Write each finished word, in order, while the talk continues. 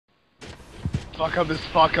fuck up is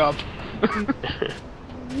fuck up.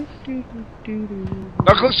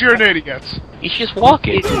 Knuckles, you're an idiot. He's just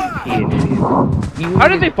walking. How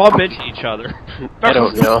did they bump into each other? I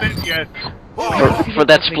don't know. Idiot. For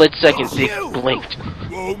that split second, they blinked.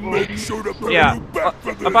 Yeah,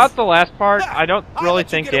 about the last part, I don't really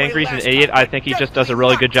think Dangry's an idiot. I think he just does a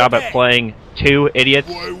really good job at playing two idiots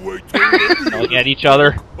yelling at each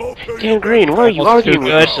other. Dan Green, why are you arguing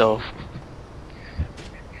with yourself?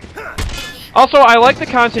 Also, I like the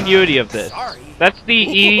continuity of this. That's the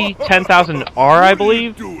E10000R, I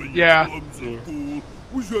believe. Yeah.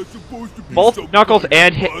 Both Knuckles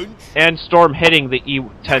and Storm hitting the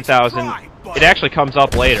E10000. It actually comes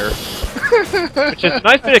up later, which is a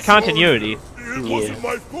nice bit of continuity. It wasn't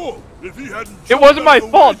my fault. If he hadn't It wasn't my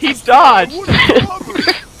fault. He dodged.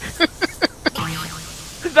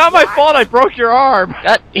 It's not my fault. I broke your arm.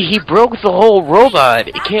 He broke the whole robot.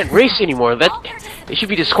 It can't race anymore. It should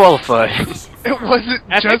be disqualified. It wasn't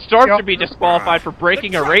I think just Storm should be disqualified for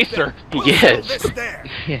breaking a racer. Yes.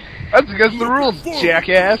 That's against the rules,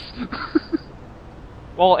 jackass.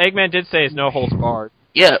 Well, Eggman did say it's no holds barred.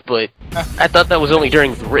 Yeah, but I thought that was only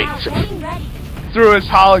during the race. Through his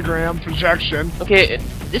hologram projection. Okay,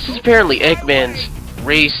 this is apparently Eggman's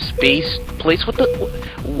race base place. What the?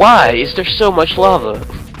 Why is there so much lava?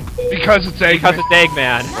 Because it's Eggman. Because it's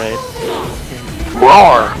Eggman. Right.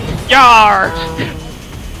 Roar! Yar!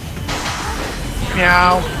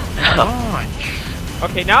 Meow.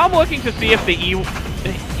 Okay, now I'm looking to see if the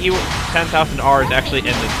E10000R is actually in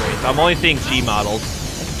this race. I'm only seeing G models. I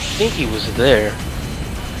think he was there.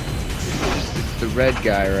 It's the red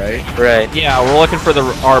guy, right? Right. Yeah, we're looking for the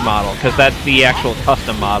R model because that's the actual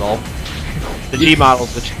custom model. The G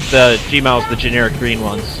models, the generic green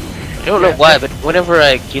ones. I don't know why, but whenever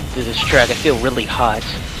I get to this track, I feel really hot.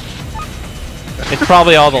 It's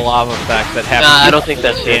probably all the lava effects that happen. Nah, I don't think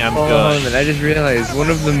that's damn Hold good. on, I just realized one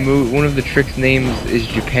of the trick's names is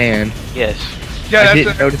Japan. Yes. Yeah, I that's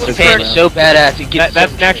didn't notice this. Japan is so badass. It gets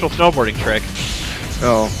That's an actual snowboarding trick.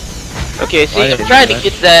 Oh. Okay, see, I'm trying to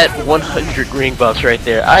get that 100 ring bucks right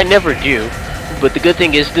there. I never do, but the good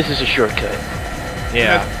thing is this is a shortcut.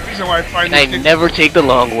 Yeah. That's the reason why I find And I never take the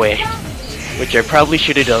long way, which I probably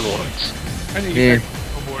should have done once. I need Yeah. to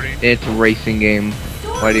snowboarding. It's a racing game.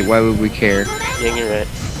 Why would we care? Yeah, you're right.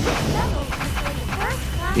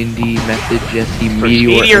 Indie method, Jesse,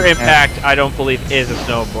 Meteor Impact, I don't believe is a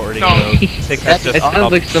snowboarding. No. I think that's just It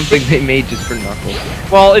sounds like something they made just for Knuckles.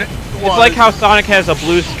 well, it's like how Sonic has a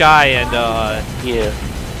blue sky and Yeah.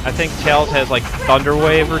 I think Tails has like Thunder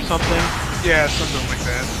Wave or something. Yeah, something like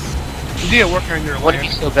that. You need to work on your I want to be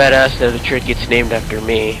land. so badass that the trick gets named after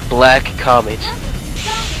me. Black Comet.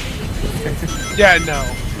 Yeah, no.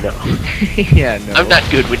 No. Yeah, no. I'm not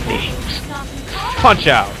good with names. Punch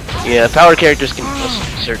Out. Yeah, power characters can do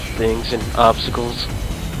certain things and obstacles.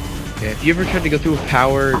 Yeah, if you ever tried to go through a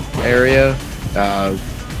power area,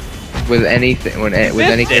 with anything, with any Missed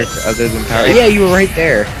it. character other than power, yeah, you were right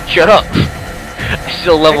there. Shut up! I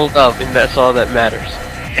still leveled up, and that's all that matters.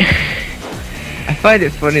 I find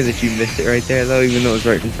it funny that you missed it right there, though, even though it was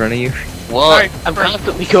right in front of you. Well, Right, I'm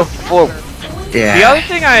constantly going forward. Yeah. The other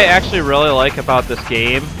thing I actually really like about this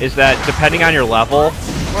game is that depending on your level,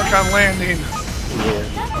 Work on landing.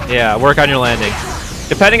 Yeah. work on your landing.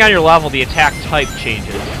 Depending on your level, the attack type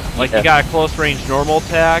changes. Like you got a close range normal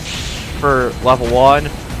attack for level 1,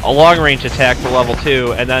 a long range attack for level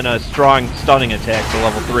 2, and then a strong stunning attack for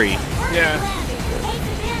level 3. Yeah.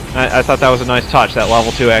 I thought that was a nice touch, that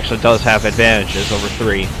level 2 actually does have advantages over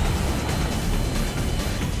 3.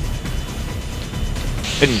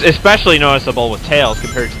 It's especially noticeable with Tails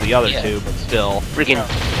compared to the other two, but still. Freaking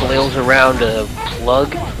flails around a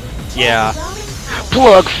plug. Yeah.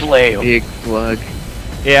 Plug flail. Big plug.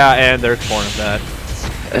 Yeah, and there's porn of that.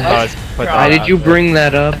 Why did you bring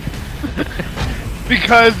that up?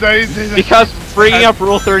 Because Because bringing up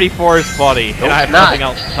Rule 34 is funny, and I have not. nothing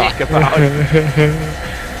else to talk about.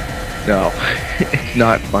 No, it's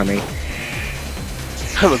not funny.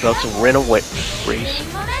 I'm about to run away. Race.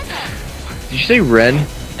 Did you say Ren?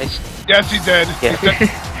 yes, he did. Yeah.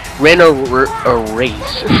 Ran a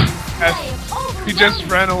race. Yes. He just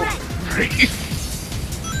ran a race.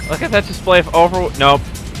 Look at that display of Nope.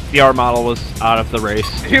 The R model was out of the race.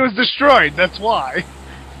 He was destroyed, that's why.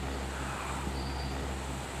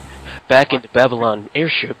 Back into Babylon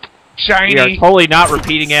airship. Shiny. We are totally not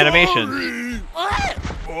repeating animations.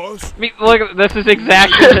 Boss. I mean, look, this is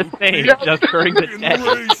exactly the same, just during the day.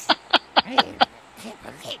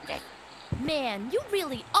 Man, you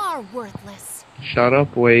really are worthless. Shut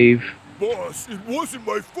up, Wave. Boss, it wasn't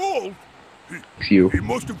my fault. It's you. He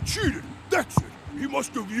must have cheated. That's it. He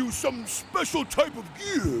must have used some special type of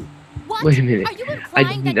gear. What? Wait a minute. Are you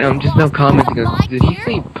implying that I'm you just now lost commenting your on. life Did he here?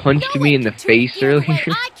 say he punched No me one in the can tune face gear the way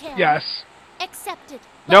earlier? I can. Yes. Accepted.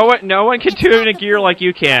 No one can tune a gear like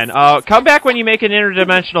you can. Come back when you make an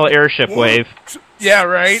interdimensional airship wave. Yeah,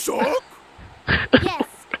 right? Suck? Yes,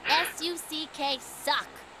 S-U-C-K, suck.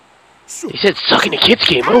 He said suck in a kid's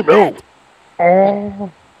game. Oh no.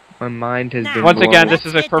 Oh. My mind has been Once again, blown. this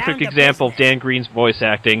is a perfect example of Dan Green's voice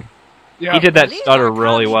acting. Yeah. He did that Well, he's stutter our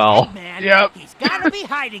really commie well. big man. Yep. He's gotta be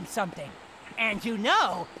hiding something. And you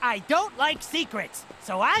know, I don't like secrets.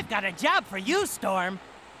 So I've got a job for you, Storm.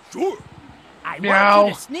 Sure. I Meow. want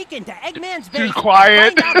you to sneak into Eggman's Too base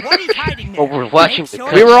quiet. and find out what he's hiding there. Well, we're watching Make the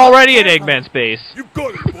sure We were he's already at careful. Eggman's base. You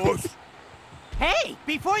got it, boss. Hey,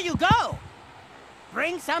 before you go,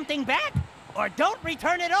 bring something back or don't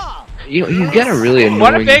return at all. You know, he's got a really annoying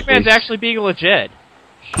What if Eggman's voice. actually being legit?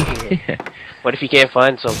 What if you can't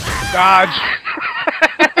find something? Dodge.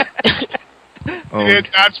 Oh, He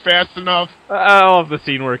didn't dodge fast enough. I love the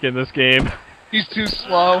scene work in this game. He's too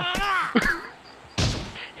slow.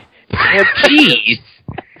 jeez!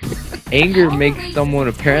 Anger makes someone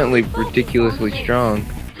apparently ridiculously strong.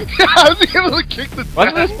 I was able to kick the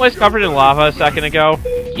Wasn't this place covered in lava a second ago?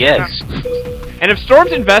 Yes. And if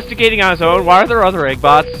Storm's investigating on his own, why are there other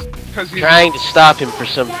Eggbots? Because he's Trying to stop him for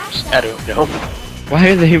some... I don't know. Why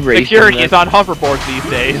are they racing? Security that? is on hoverboards these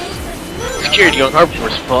days. Security on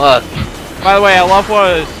Harbor's fuck. By the way, I love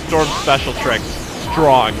one of Storm's special tricks.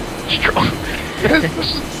 Strong. Strong.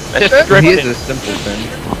 Just He is drifting. a simpleton.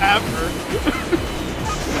 ever.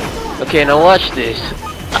 Okay, now watch this.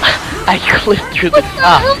 I clipped through the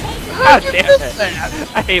top. God damn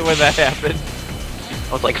it. I hate when that happens.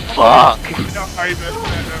 I was like, fuck. No, I missed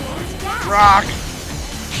that. Rock.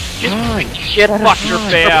 Just shit out of Fuck your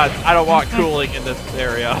fans. I don't want cooling in this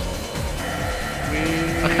area.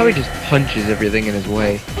 Look how he just punches everything in his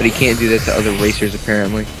way. But he can't do that to other racers,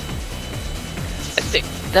 apparently. I think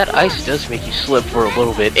that ice does make you slip for a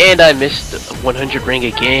little bit. And I missed 100 ring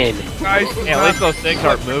again. Nice. Yeah, at least those things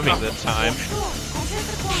aren't moving this time.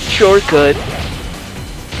 Shortcut.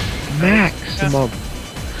 Maximum.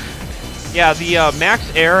 Yeah, the max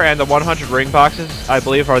air and the 100 ring boxes, I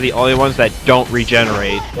believe, are the only ones that don't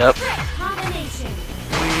regenerate. Yep.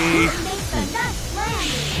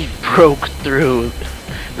 He broke through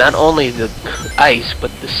not only the ice, but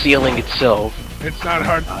the ceiling itself. It's not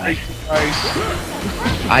hard to break the ice.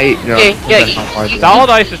 No, Yeah, yeah, that's not hard. Solid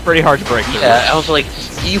ice is pretty hard to break through. Yeah, I was like,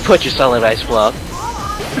 you put your solid ice block.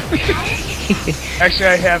 Actually,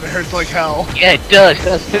 I have. It hurts like hell. Yeah, it does.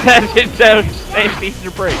 It's same easy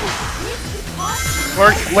to break.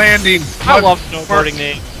 Work landing. I love snowboarding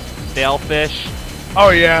names. Sailfish. Oh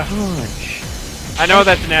yeah. Punch. I know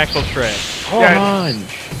that's an actual trick. Yeah.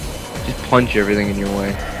 Punch. Just punch everything in your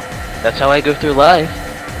way. That's how I go through life.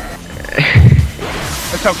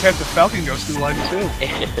 That's how Captain Falcon goes through life too.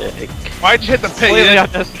 Why'd you hit the Completely pig?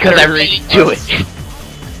 unnecessary. Because I really do it.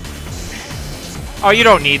 Oh, you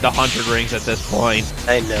don't need the 100 rings at this point.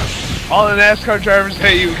 I know. All the NASCAR drivers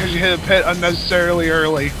hate you because you hit a pit unnecessarily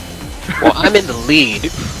early. Well, I'm in the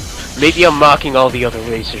lead. Maybe I'm mocking all the other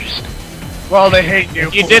racers. Well, they hate you.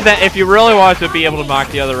 If you did that, if you really wanted to be able to mock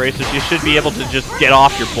the other racers, you should be able to just get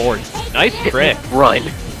off your board. Nice trick. Run.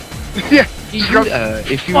 Yeah.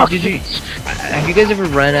 If you have you guys ever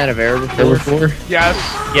run out of air before? Yes.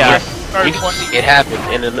 Yes. Or You can see it happen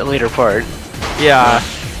in a later part. Yeah.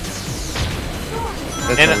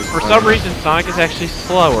 That's And always for fun. some reason, Sonic is actually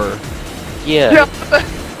slower. Yeah. Yeah.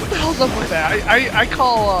 What the hell's up with that? I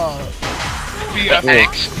call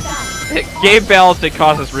the Game balancing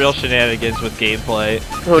causes real shenanigans with gameplay.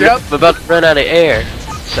 Oh, no, Yep. I'm about to run out of air.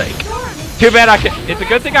 Psych. Too bad I could. It's a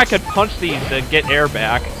good thing I could punch these and get air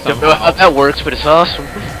back Don't know how somehow. that works, but it's awesome.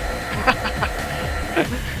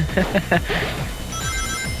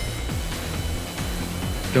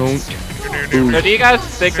 Don't. So do you guys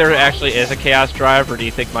think there actually is a chaos drive, or do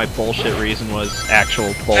you think my bullshit reason was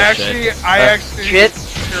actual bullshit? Actually, I actually shit.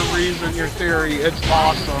 your reason, your theory. It's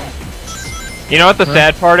awesome. You know what the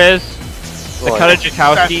sad part is? The What?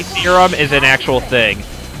 Kutajakowski theorem is an actual thing.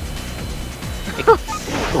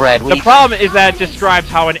 Brad, The problem is that it describes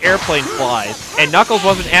how an airplane flies, and Knuckles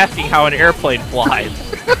wasn't asking how an airplane flies.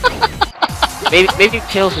 maybe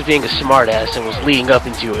Tails was being a smartass and was leading up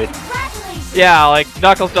into it. Yeah, like,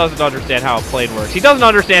 Knuckles doesn't understand how a plane works. He doesn't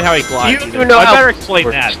understand how he glides You either. don't know I how better it explain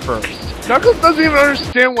works. that first. Knuckles doesn't even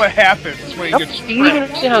understand what happens when he gets Do you even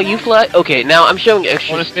understand how you fly? Okay, now I'm showing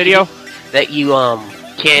extra Bonus video? that you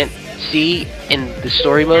can't see in the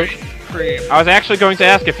story mode. cream. I was actually going to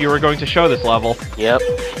ask if you were going to show this level. Yep.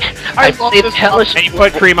 I I love played this hellish. And you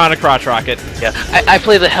put cream on a crotch rocket. Yeah, I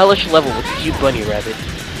play the hellish level with the cute bunny rabbit.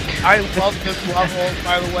 I love this level,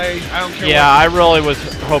 by the way. I don't care. Yeah, I really was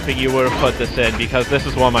hoping you would have put this in because this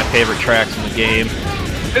is one of my favorite tracks in the game.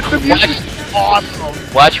 The music's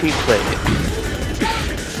awesome. Watch me play it.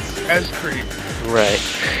 As Creep. Right.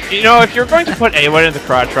 You know, if you're going to put anyone in the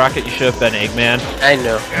crotch rocket, you should have been Eggman. I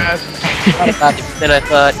know. Yes. Then I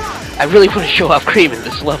thought, I really want to show off Cream in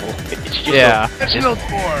this level. It's just Yeah. That's no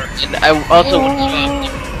tour. And I also want to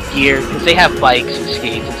change gear, because they have bikes and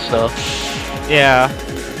skates and stuff. Yeah.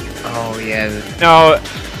 Oh yeah. No,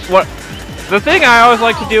 what? The thing I always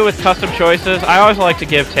like to do with custom choices, I always like to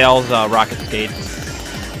give Tails rocket skates.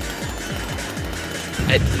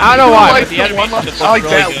 I don't know why, but the animation just looks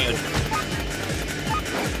really good.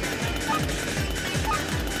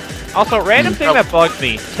 Also, random thing that bugs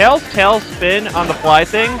me. Tails' tail spin on the fly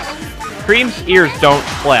things, Cream's ears don't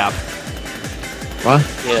flap. What?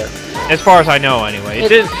 Yeah. As far as I know, anyway. It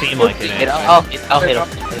didn't seem like it. Anyway. I'll hit him.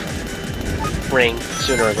 Ring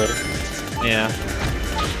sooner or later. Yeah.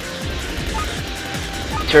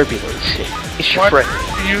 Turbulence. It's your What? friend.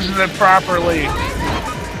 You're using it properly.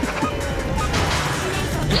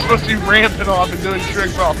 You're supposed to be ramping off and doing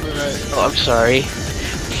tricks off of it. Oh, I'm sorry.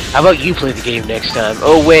 How about you play the game next time?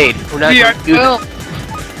 Oh wait, we're not Yeah, gonna do well. that.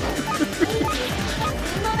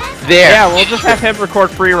 There. Yeah, we'll just have him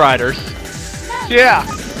record free riders. Yeah.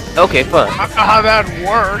 Okay, fun. I don't know how that'd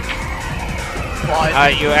work.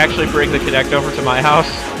 But You actually bring the Kinect over to my house.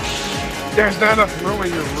 there's not enough room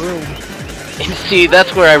in your room. And see,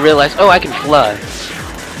 that's where I realized, oh, I can fly.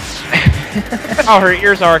 Oh, her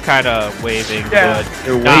ears are kind of waving, Yeah. but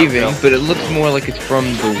They're not waving, real. but it looks more like it's from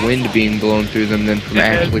the wind being blown through them than from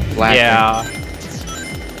actually flapping. Yeah.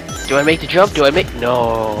 Do I make the jump? Do I make...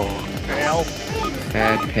 No. Fail.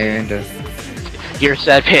 Bad panda. You're a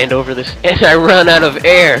sad panda over this. And I run out of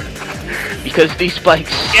air. Because these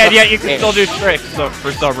bikes... Yeah, yeah, you can still do tricks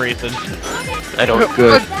for some reason. I don't...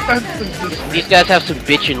 Good. These guys have some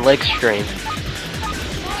bitchin' leg strain.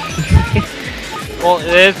 Well, it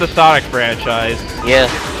is the Sonic franchise. Yeah.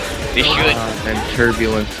 They should. And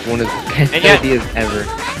turbulence, one of the best And yet- ideas ever.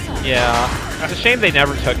 Yeah. It's a shame they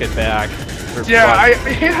never took it back. Yeah, I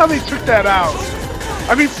hate how they took that out.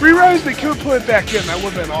 I mean, free riders, they could put it back in. That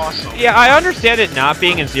would have been awesome. Yeah, I understand it not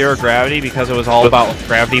being in zero gravity because it was all about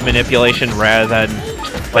gravity manipulation rather than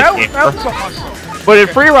like That air. was awesome. But in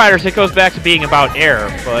Free Riders, it goes back to being about air.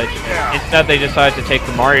 But Yeah. instead, they decided to take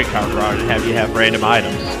the Mario Kart route and have you have random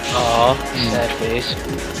items. Aw, sad face.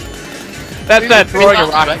 That said, throwing a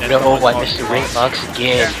rocket. No, I missed the ring box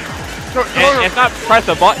again. And it's not press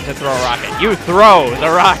a button to throw a rocket. You throw the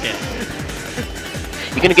rocket.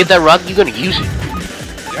 You're gonna get that rocket, you're gonna use it.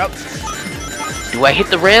 Yep. Do I hit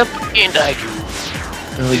the ramp? And I do.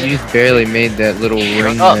 Oh, you just barely made that little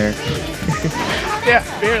ring up. there. Yeah,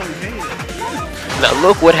 barely made it. Now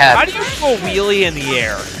look what How happened. do you do a wheelie in the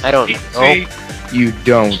air? I don't know. See, You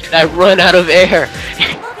don't. I run out of air.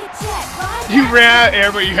 you ran out of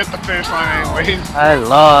air, but you hit the finish line anyways. I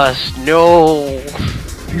lost. No.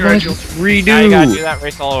 Congratulations. Now you gotta do that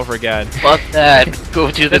race all over again. Fuck that. Go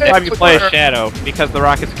to the This time next you play as Shadow, because the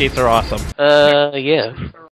rocket skates are awesome. Yeah.